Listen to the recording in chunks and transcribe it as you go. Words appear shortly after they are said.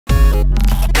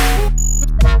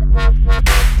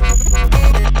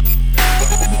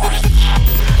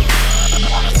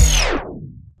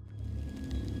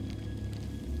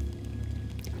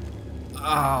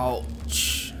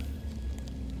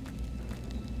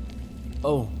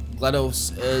Oh,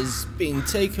 GLaDOS is being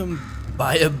taken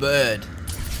by a bird.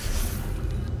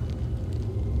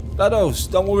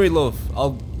 GLaDOS, don't worry, love.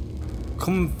 I'll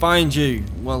come find you.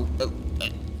 Well,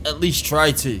 at least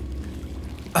try to.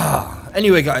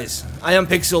 Anyway, guys, I am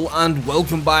Pixel, and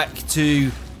welcome back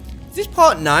to... Is this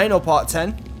part 9 or part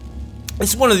 10?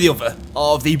 It's one or the other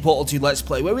of the Portal 2 Let's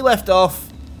Play. Where we left off,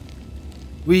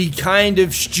 we kind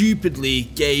of stupidly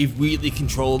gave Wheatley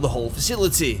control of the whole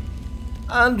facility.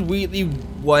 And Wheatley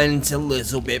went a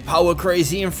little bit power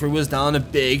crazy and threw us down a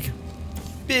big,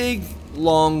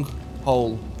 long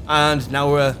hole. And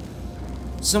now we're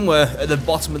somewhere at the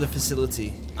bottom of the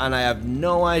facility. And I have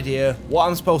no idea what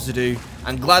I'm supposed to do.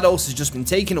 And GLaDOS has just been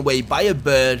taken away by a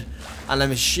bird. And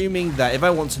I'm assuming that if I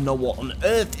want to know what on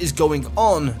earth is going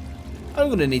on, I'm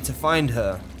going to need to find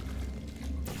her.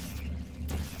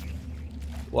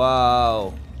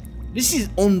 Wow. This is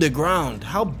underground.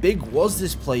 How big was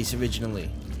this place originally?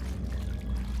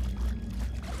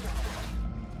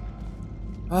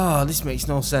 This makes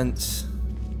no sense.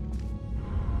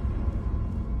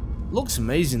 Looks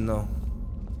amazing though.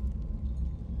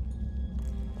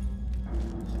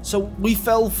 So we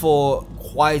fell for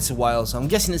quite a while, so I'm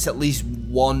guessing it's at least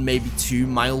 1, maybe 2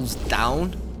 miles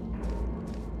down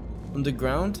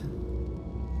underground.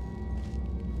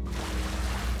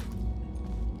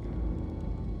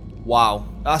 Wow,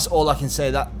 that's all I can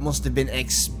say. That must have been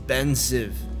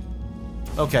expensive.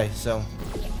 Okay, so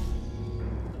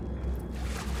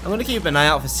I'm gonna keep an eye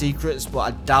out for secrets, but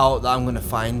I doubt that I'm gonna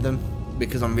find them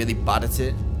because I'm really bad at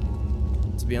it,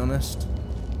 to be honest.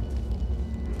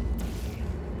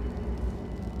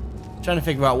 Trying to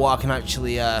figure out what I can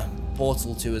actually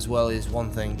portal to as well is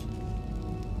one thing.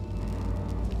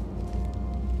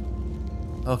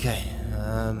 Okay,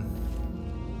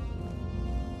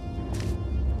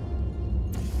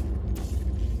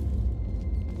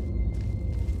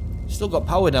 still got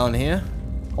power down here.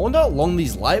 I wonder how long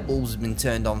these light bulbs have been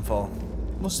turned on for.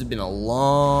 Must have been a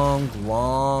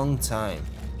long time.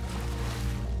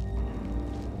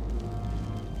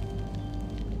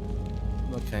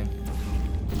 Okay.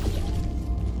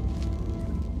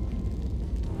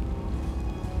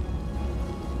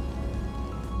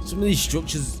 Some of these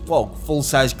structures, well,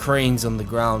 full-size cranes on the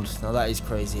ground. Now that is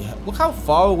crazy. Look how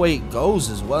far away it goes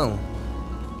as well.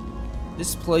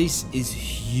 This place is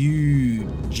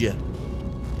huge.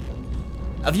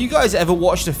 Have you guys ever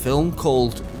watched a film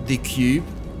called The Cube?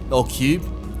 Or Cube?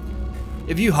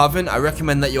 If you haven't, I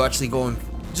recommend that you actually go and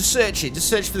just search it. Just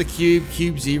search for The Cube,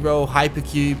 Cube Zero,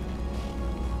 Hypercube.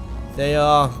 They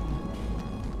are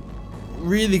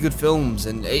really good films,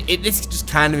 and this just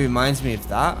kind of reminds me of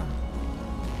that.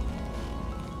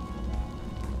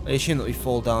 I assume that we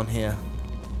fall down here.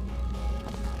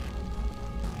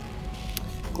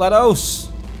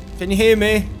 GLaDOS! Can you hear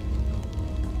me?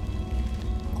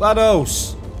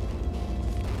 GLaDOS!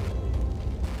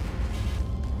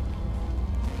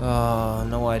 Oh,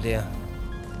 no idea.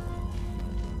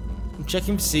 I'm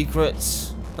checking for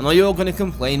secrets. I know you're going to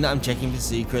complain that I'm checking for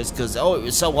secrets because, oh, it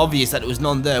was so obvious that there was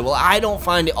none there. Well, I don't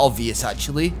find it obvious,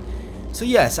 actually. So,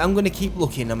 yes, I'm going to keep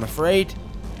looking, I'm afraid.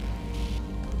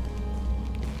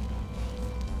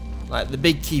 Like, the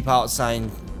big keep out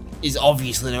sign is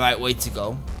obviously the right way to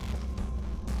go.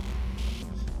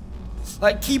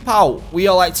 Like, keep out. We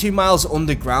are like 2 miles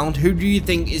underground. Who do you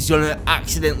think is going to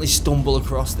accidentally stumble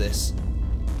across this?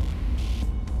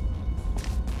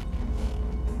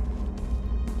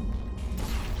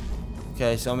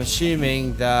 Okay, so I'm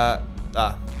assuming that...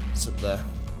 it's up there.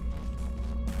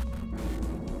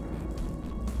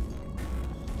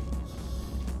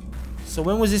 So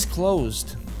when was this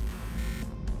closed?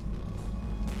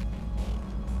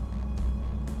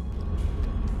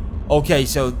 Okay,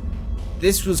 so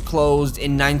this was closed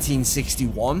in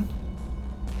 1961.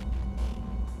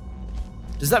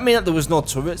 Does that mean that there was no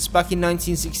turrets back in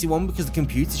 1961 because the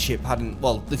computer chip hadn't...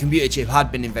 Well, the computer chip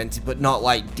had been invented, but not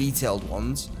like detailed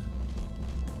ones.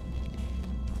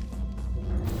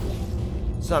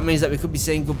 So that means that we could be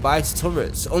saying goodbye to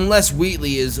turrets. Unless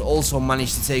Wheatley has also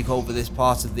managed to take over this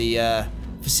part of the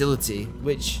facility,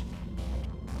 which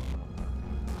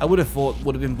I would have thought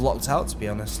would have been blocked out, to be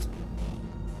honest.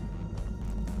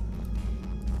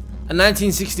 And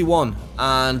 1961,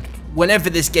 and whenever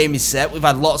this game is set, we've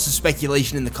had lots of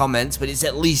speculation in the comments, but it's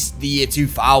at least the year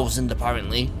 2000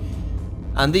 apparently.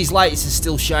 And these lights are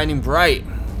still shining bright.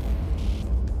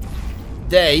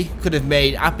 They could have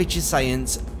made Aperture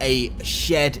Science a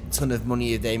shed ton of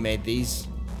money if they made these.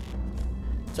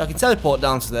 So I can teleport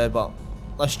down to there, but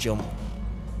let's jump.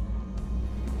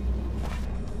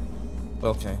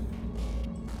 Okay.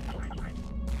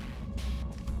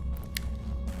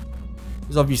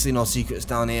 There's obviously no secrets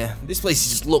down here. This place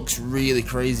just looks really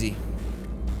crazy.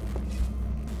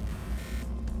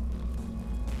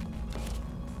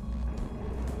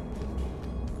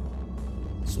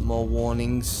 Some more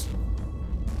warnings.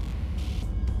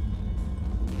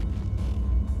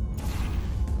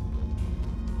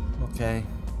 Okay.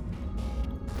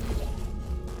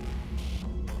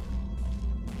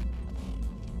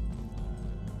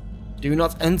 Do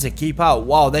not enter, keep out.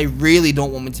 Wow, they really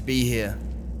don't want me to be here.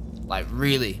 Like,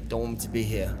 really don't want me to be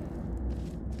here.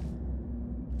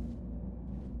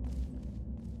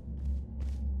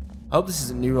 I hope this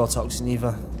isn't neurotoxin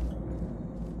either.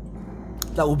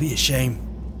 That would be a shame.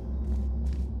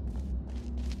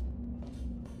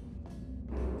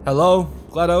 Hello,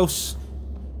 GLaDOS.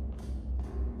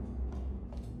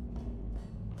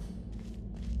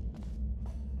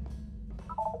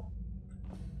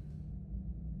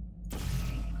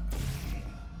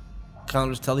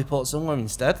 Can't just teleport somewhere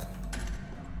instead?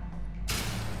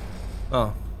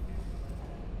 Oh.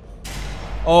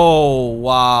 Oh,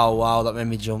 wow, wow, that made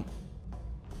me jump.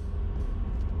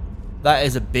 That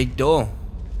is a big door.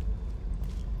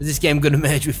 Is this game going to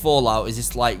merge with Fallout? Is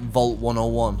this like Vault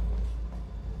 101?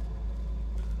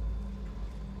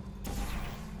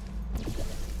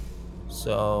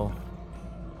 So...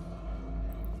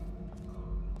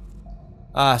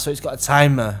 so it's got a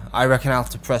timer. I reckon I'll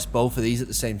have to press both of these at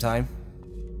the same time.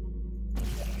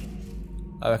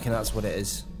 I reckon that's what it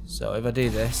is. So if I do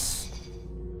this...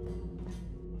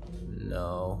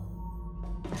 No.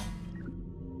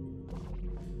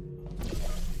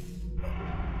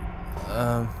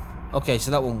 Okay,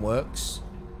 so that one works.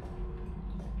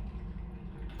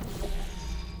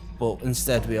 But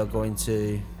instead we are going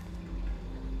to...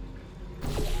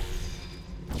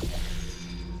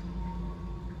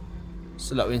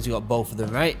 So that means we got both of them,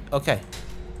 right? Okay.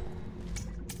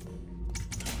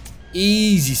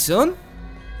 Easy, son.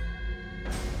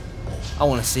 I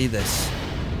want to see this.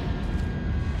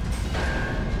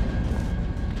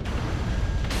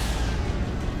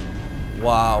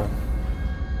 Wow.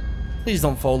 Please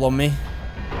don't fall on me.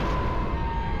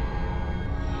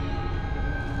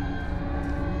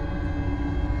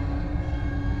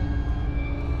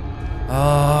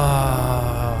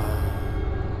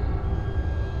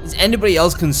 Is anybody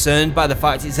else concerned by the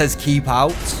fact it says keep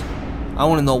out? I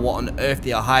want to know what on earth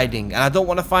they are hiding, and I don't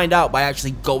want to find out by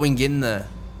actually going in there.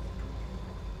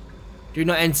 Do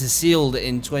not enter sealed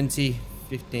in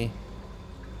 2050. Is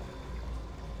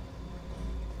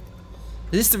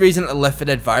this the reason that the Left 4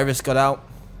 Dead virus got out?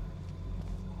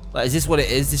 Like, is this what it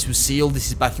is? This was sealed. This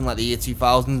is back in like the year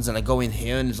 2000s, and I go in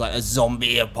here and there's like a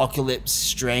zombie apocalypse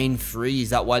strain free.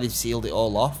 Is that why they've sealed it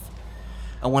all off?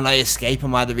 And when I escape,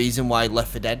 am I the reason why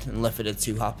Left 4 Dead and Left 4 Dead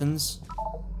 2 happens?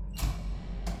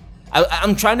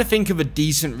 I'm trying to think of a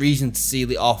decent reason to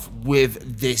seal it off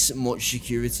with this much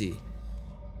security.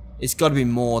 It's got to be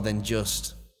more than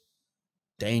just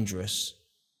dangerous.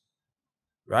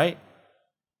 Right?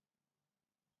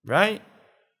 Right?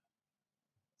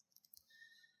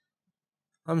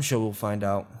 I'm sure we'll find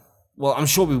out. Well, I'm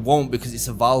sure we won't because it's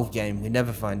a Valve game. We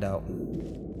never find out.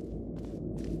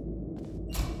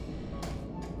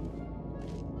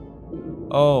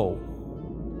 Oh.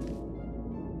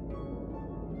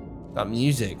 That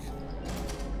music.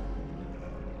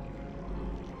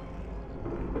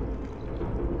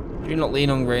 Do not lean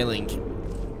on railing.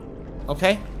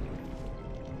 Okay.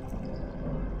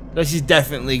 This is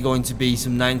definitely going to be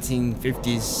some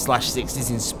 1950s/60s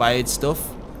inspired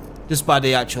stuff. Just by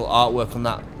the actual artwork on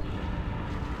that.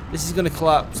 This is going to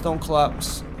collapse. Don't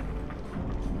collapse.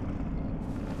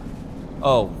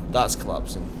 Oh, that's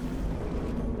collapsing.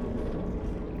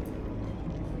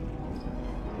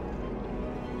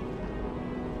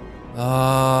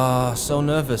 Ah, so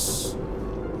nervous.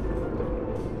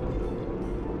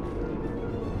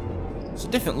 It's a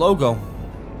different logo.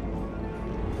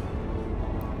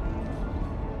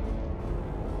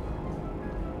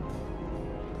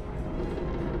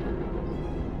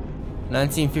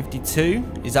 (1952)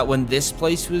 Is that when this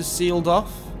place was sealed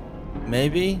off?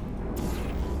 Maybe.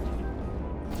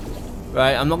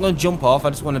 Right, I'm not going to jump off. I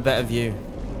just want a better view.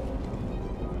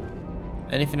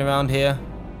 Anything around here?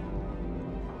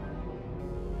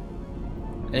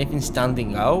 Anything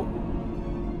standing out?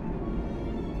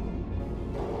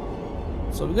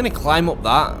 So we're going to climb up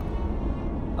that.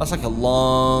 That's like a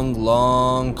long,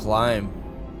 long climb.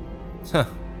 Huh.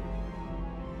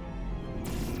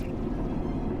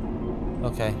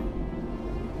 Okay.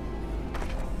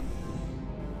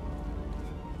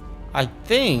 I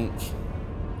think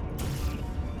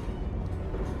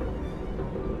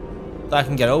that I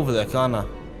can get over there, can't I?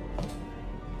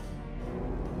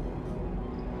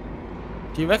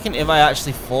 Do you reckon if I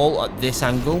actually fall at this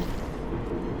angle?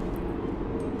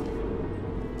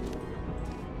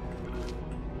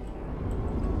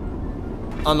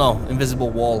 Oh no, invisible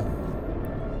wall.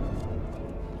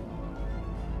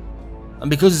 And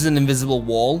because it's an invisible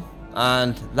wall,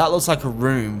 and that looks like a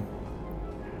room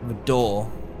with a door,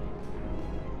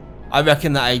 I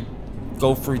reckon that I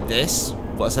go through this,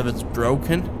 but as if it's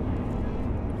broken,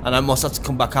 and I must have to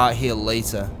come back out here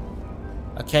later.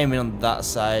 I came in on that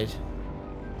side.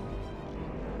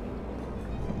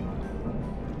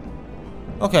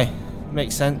 Okay,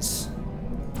 makes sense.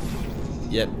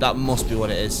 Yep, that must be what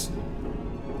it is.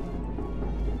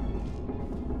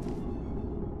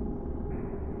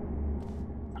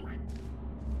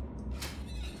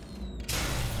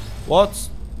 What?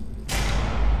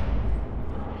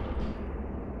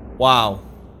 Wow.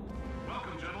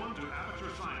 Welcome, gentlemen, to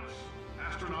Aperture Science.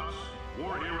 Astronauts,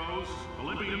 war heroes,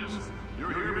 Olympians,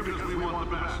 you're here because we want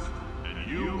the best.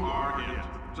 And you are it.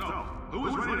 So, who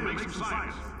is ready to make some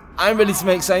science? I'm ready to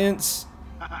make science.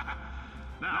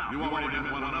 Now, you already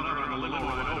met one another on the little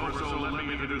ride over, so let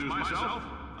me introduce myself.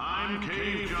 I'm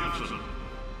Cave Johnson.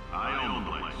 I own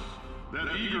the place.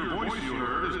 That eager voice you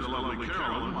heard is the lovely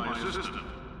Carolyn, my assistant.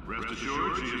 Rest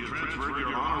assured, she has transferred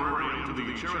your honorarium to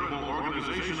the charitable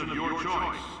organization of your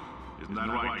choice. Isn't that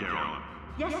right, Carolyn?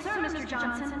 Yes, sir, Mr.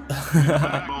 Johnson. The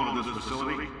backbone of this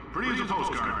facility. Pretty as a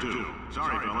postcard, too.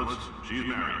 Sorry, fellas. She's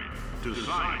married. To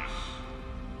science.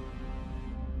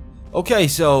 Okay,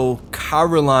 so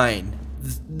Caroline.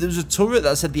 There's a turret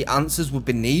that said the answers were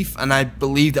beneath, and I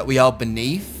believe that we are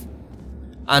beneath.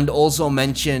 And also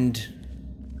mentioned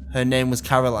her name was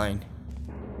Caroline.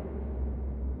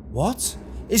 What?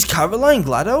 Is Caroline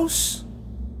GLaDOS?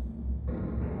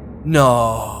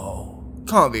 No.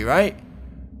 Can't be, right?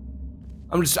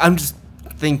 I'm just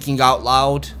thinking out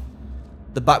loud.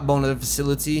 The backbone of the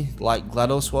facility, like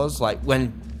GLaDOS was, like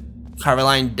when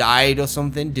Caroline died or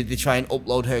something, did they try and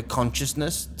upload her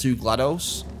consciousness to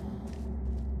GLaDOS?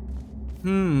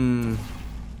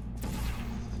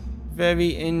 Very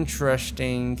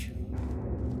interesting.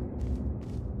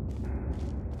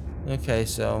 Okay,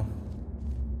 so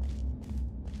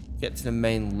get to the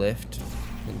main lift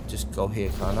and just go here,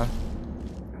 can't I?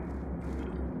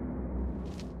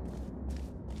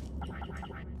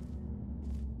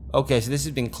 Okay, so this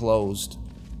has been closed.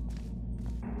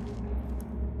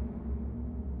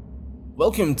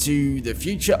 Welcome to the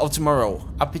future of tomorrow,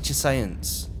 Aperture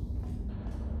Science.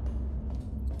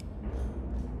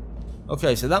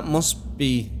 Okay, so that must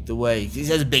be the way. It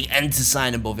says a big enter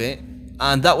sign above it,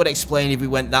 and that would explain if we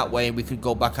went that way, we could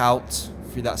go back out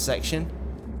through that section.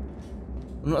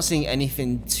 I'm not seeing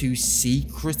anything too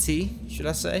secret-y, should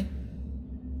I say?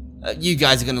 You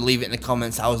guys are going to leave it in the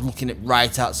comments. I was looking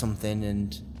right at something,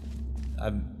 and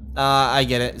I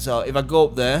get it. So if I go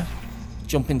up there,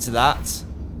 jump into that,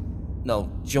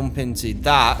 no, jump into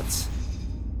that,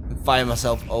 and fire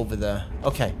myself over there.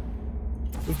 Okay,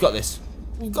 we've got this.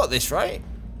 We've got this, right?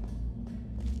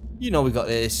 You know we got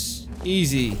this.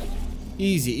 Easy,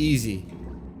 easy, easy.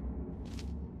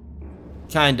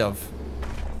 Kind of.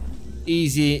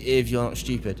 Easy if you're not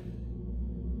stupid.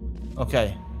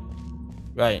 Okay.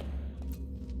 Right.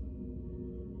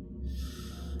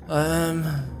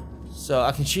 So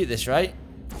I can shoot this, right?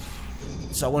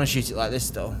 So I want to shoot it like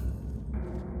this, though.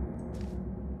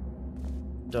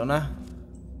 Don't I?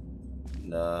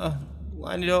 No.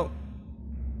 Line it up.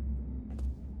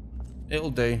 It'll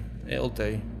do. It'll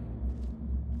do.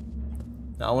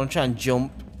 Now I want to try and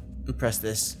jump and press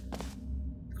this.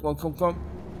 Come on, come on, come on.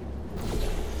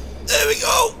 There we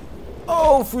go!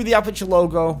 Oh, through the Aperture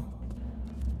logo.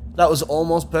 That was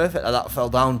almost perfect. That fell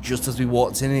down just as we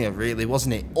walked in here, really,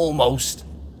 wasn't it? Almost.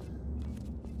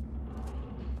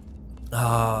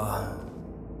 Ah.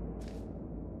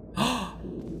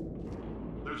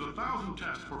 There's 1,000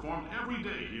 tests performed every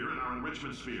day here in our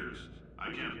enrichment spheres. I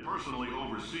can't personally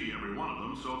oversee every one of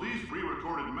them, so these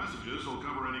pre-recorded messages will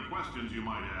cover any questions you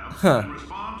might have and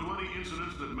respond to any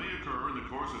incidents that may occur in the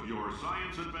course of your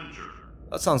science adventure.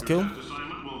 That sounds cool. Your test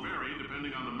assignment will vary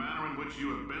depending on the manner in which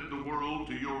you have bent the world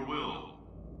to your will.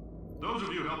 Those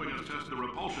of you helping us test the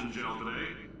repulsion gel today,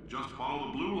 just follow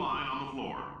the blue line on the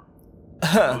floor.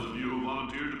 Those of you who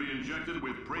volunteered to be injected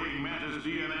with praying mantis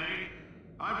DNA,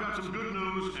 I've got some good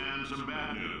news and some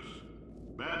bad news.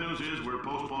 Bad news is we're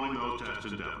postponing those tests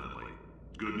indefinitely.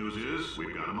 Good news is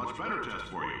we've got a much better test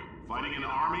for you. Fighting an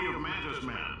army of mantis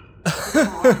men.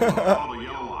 Follow the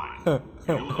yellow line.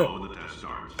 You'll know when the test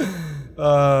starts.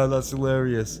 That's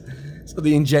hilarious. So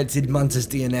they injected mantis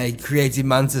DNA, created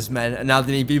mantis men, and now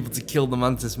they need people to kill the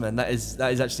mantis men. That is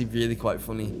actually really quite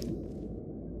funny.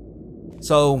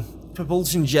 So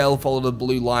propulsion gel follow the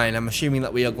blue line. I'm assuming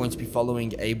that we are going to be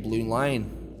following a blue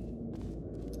line.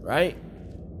 Right?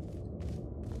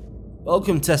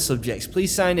 Welcome, test subjects.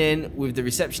 Please sign in with the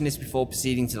receptionist before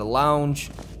proceeding to the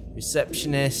lounge.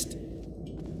 Receptionist.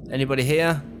 Anybody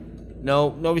here?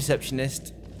 No, no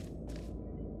receptionist.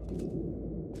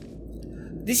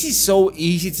 This is so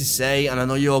easy to say, and I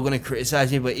know you're all going to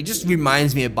criticize me, but it just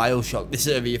reminds me of BioShock, this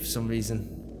area, for some reason.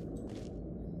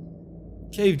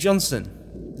 Cave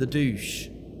Johnson, the douche.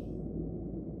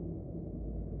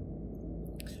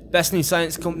 Best new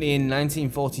science company in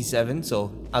 1947,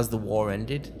 so as the war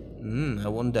ended. I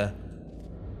wonder.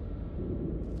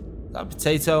 That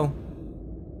potato.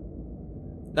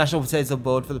 National Potato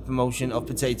Board for the promotion of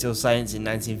potato science in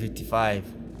 1955.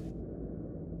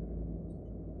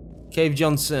 Cave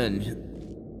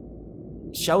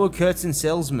Johnson. Shower curtain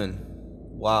salesman.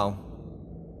 Wow.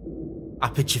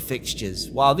 Aperture fixtures.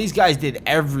 Wow, these guys did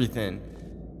everything.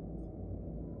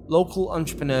 Local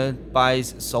entrepreneur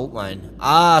buys salt mine.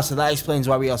 Ah, so that explains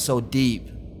why we are so deep.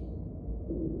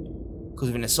 Because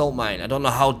we're in a salt mine. I don't know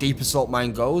how deep a salt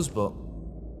mine goes, but...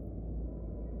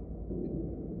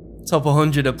 Top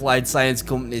 100 applied science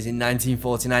companies in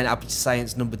 1949. Aperture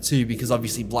Science number 2, because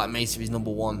obviously Black Mesa is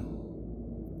number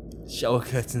 1. Shower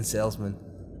curtain salesman.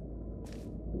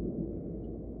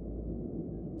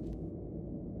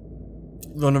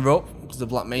 Runner-up because of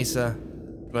Black Mesa.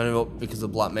 Runner-up because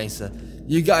of Black Mesa.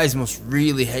 You guys must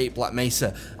really hate Black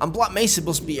Mesa. And Black Mesa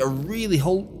must be a really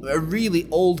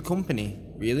old company.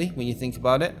 Really, when you think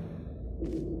about it.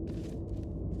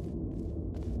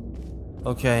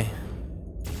 Okay.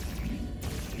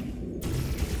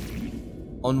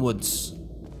 Onwards.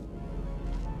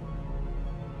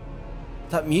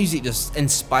 That music just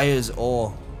inspires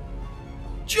awe.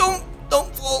 Jump!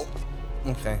 Don't fall!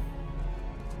 Okay.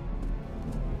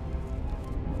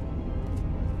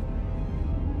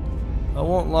 I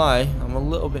won't lie, I'm a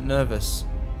little bit nervous.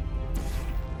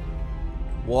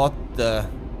 What the...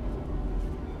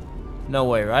 No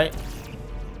way, right?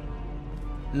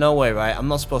 No way, right? I'm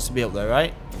not supposed to be up there,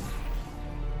 right?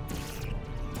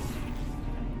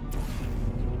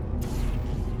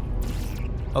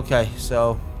 Okay,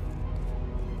 so...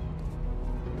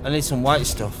 I need some white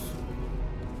stuff.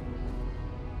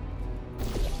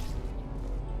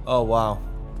 Oh, wow.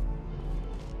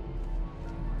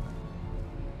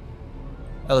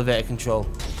 Elevator control.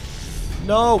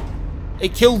 No!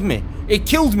 It killed me! It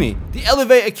killed me! The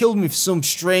elevator killed me for some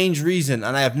strange reason,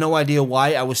 and I have no idea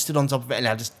why. I was stood on top of it and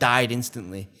I just died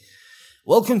instantly.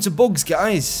 Welcome to Bugs,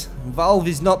 guys. Valve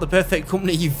is not the perfect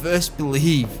company you first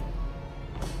believe.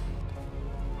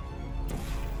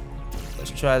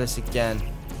 Let's try this again.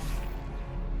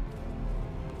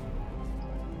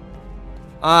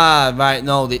 Ah, right,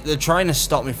 no, they're trying to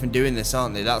stop me from doing this,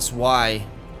 aren't they? That's why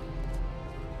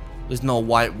there's no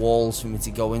white walls for me to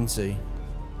go into.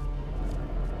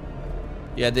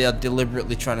 Yeah, they are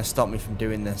deliberately trying to stop me from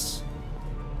doing this.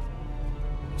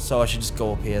 So I should just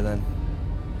go up here then.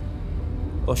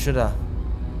 Or should I?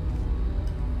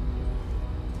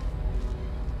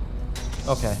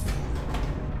 Okay.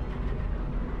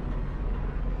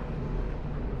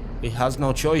 He has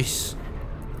no choice.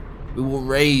 We will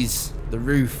raise the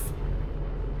roof.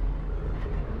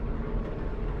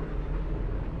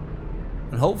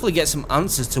 And hopefully get some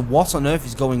answers to what on earth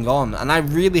is going on. And I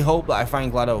really hope that I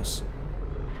find GLaDOS.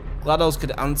 GLaDOS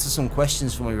could answer some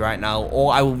questions for me right now,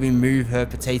 or I will remove her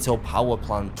potato power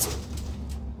plant.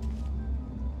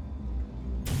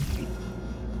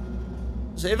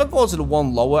 So if I go to the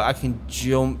one lower, I can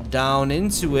jump down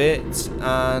into it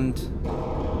and...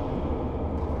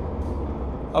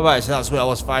 Alright, so that's where I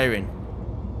was firing.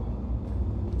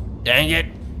 Dang it!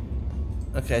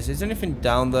 Okay, so is there anything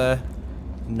down there?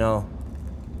 No.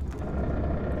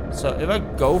 So if I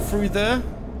go through there,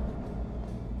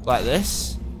 like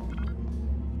this,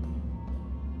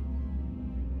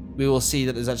 we will see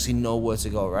that there's actually nowhere to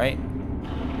go, right?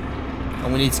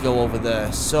 And we need to go over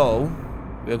there. So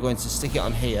we're going to stick it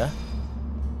on here.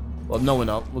 Well, no, we're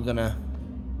not. We're gonna...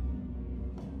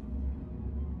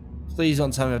 Please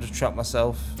don't tell me I have to trap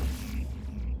myself.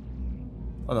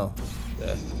 Oh no,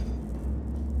 there.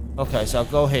 Okay, so I'll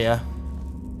go here.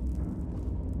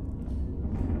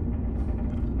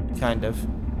 Kind of.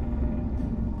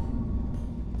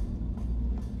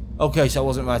 Okay, so I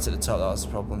wasn't right at the top, that was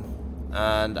the problem.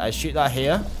 And I shoot that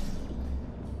here.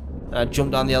 And I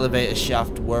jump down the elevator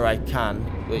shaft where I can,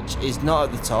 which is not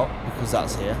at the top because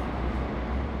that's here.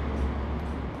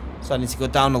 So I need to go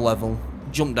down a level,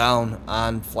 jump down,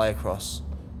 and fly across.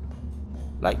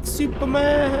 Like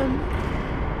Superman!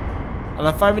 And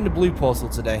I'm firing the blue portal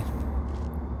today.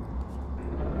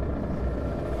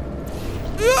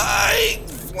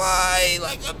 Fly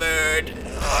like a bird.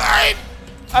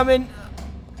 I mean,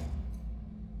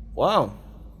 wow.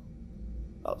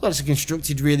 That was actually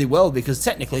constructed really well because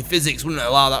technically physics wouldn't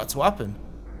allow that to happen.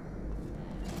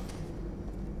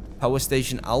 Power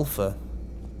Station Alpha.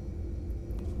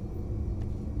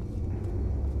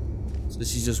 So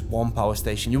this is just one power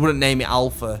station. You wouldn't name it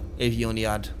Alpha if you only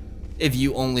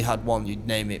had one. You'd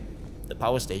name it the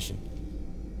power station.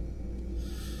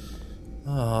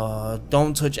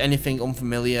 Don't touch anything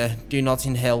unfamiliar. Do not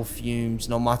inhale fumes,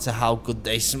 no matter how good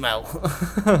they smell.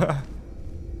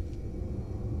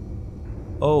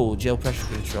 Oh, gel pressure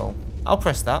control. I'll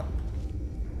press that.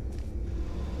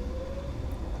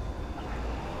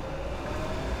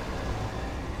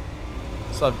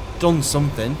 So I've done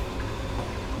something.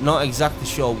 Not exactly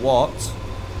sure what.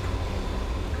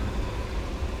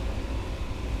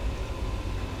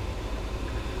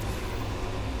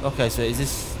 Okay, so is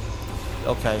this...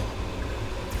 Okay.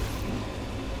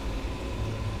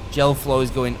 Gel flow is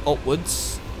going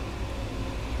upwards.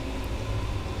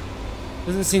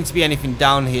 Doesn't seem to be anything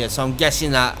down here, so I'm guessing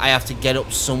that I have to get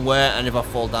up somewhere, and if I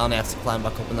fall down I have to climb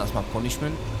back up, and that's my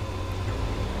punishment.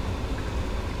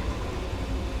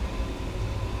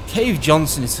 Cave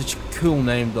Johnson is such a cool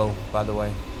name though, by the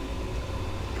way.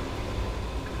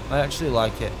 I actually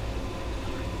like it.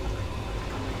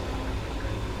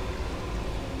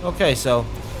 Okay, so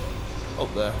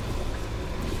up there.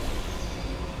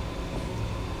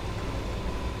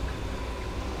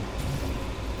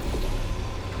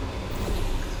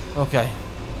 Okay.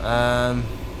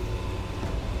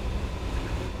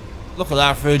 Look at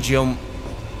that for a jump.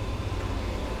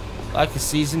 Like a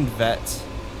seasoned vet.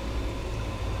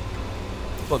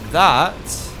 But that...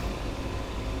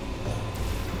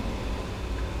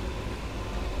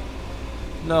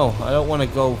 No, I don't want to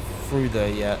go through there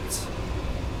yet.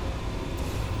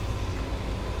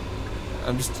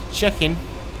 I'm just checking.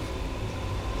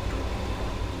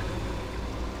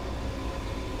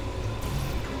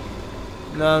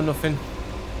 No, nothing.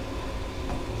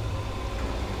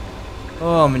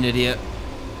 Oh, I'm an idiot.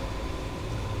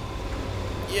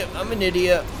 Yep, I'm an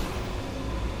idiot.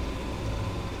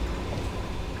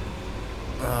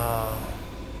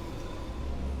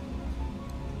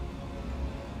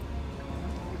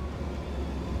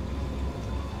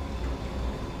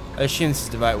 I assume this is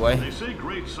the right way. They say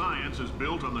great science is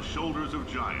built on the shoulders of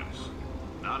giants.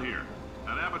 Not here.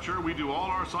 At Aperture, we do all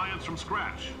our science from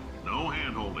scratch. No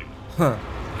hand-holding. Huh.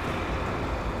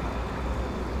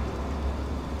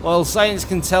 Well, science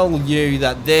can tell you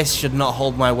that this should not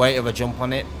hold my weight if I jump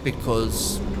on it,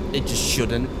 because it just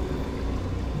shouldn't.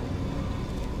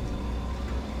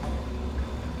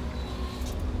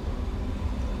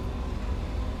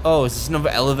 Oh, is this another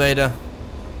elevator?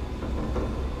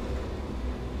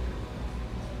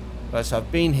 Right, so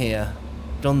I've been here,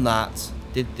 done that,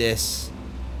 did this.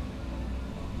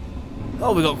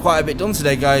 Oh, we got quite a bit done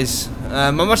today, guys.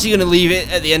 I'm actually going to leave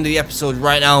it at the end of the episode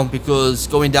right now, because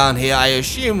going down here, I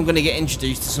assume we're going to get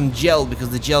introduced to some gel,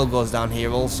 because the gel goes down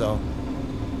here also.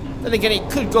 Then again,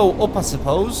 it could go up, I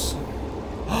suppose.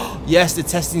 Yes, they're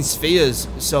testing spheres,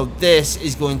 so this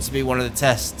is going to be one of the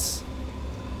tests.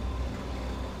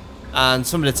 And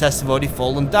some of the tests have already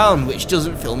fallen down, which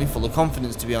doesn't fill me full of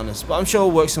confidence, to be honest. But I'm sure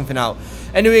we'll work something out.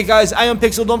 Anyway, guys, I am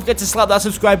Pixel. Don't forget to slap that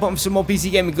subscribe button for some more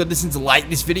PC gaming goodness, and to like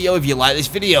this video if you like this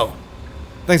video.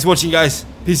 Thanks for watching, guys.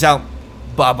 Peace out.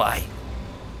 Bye-bye.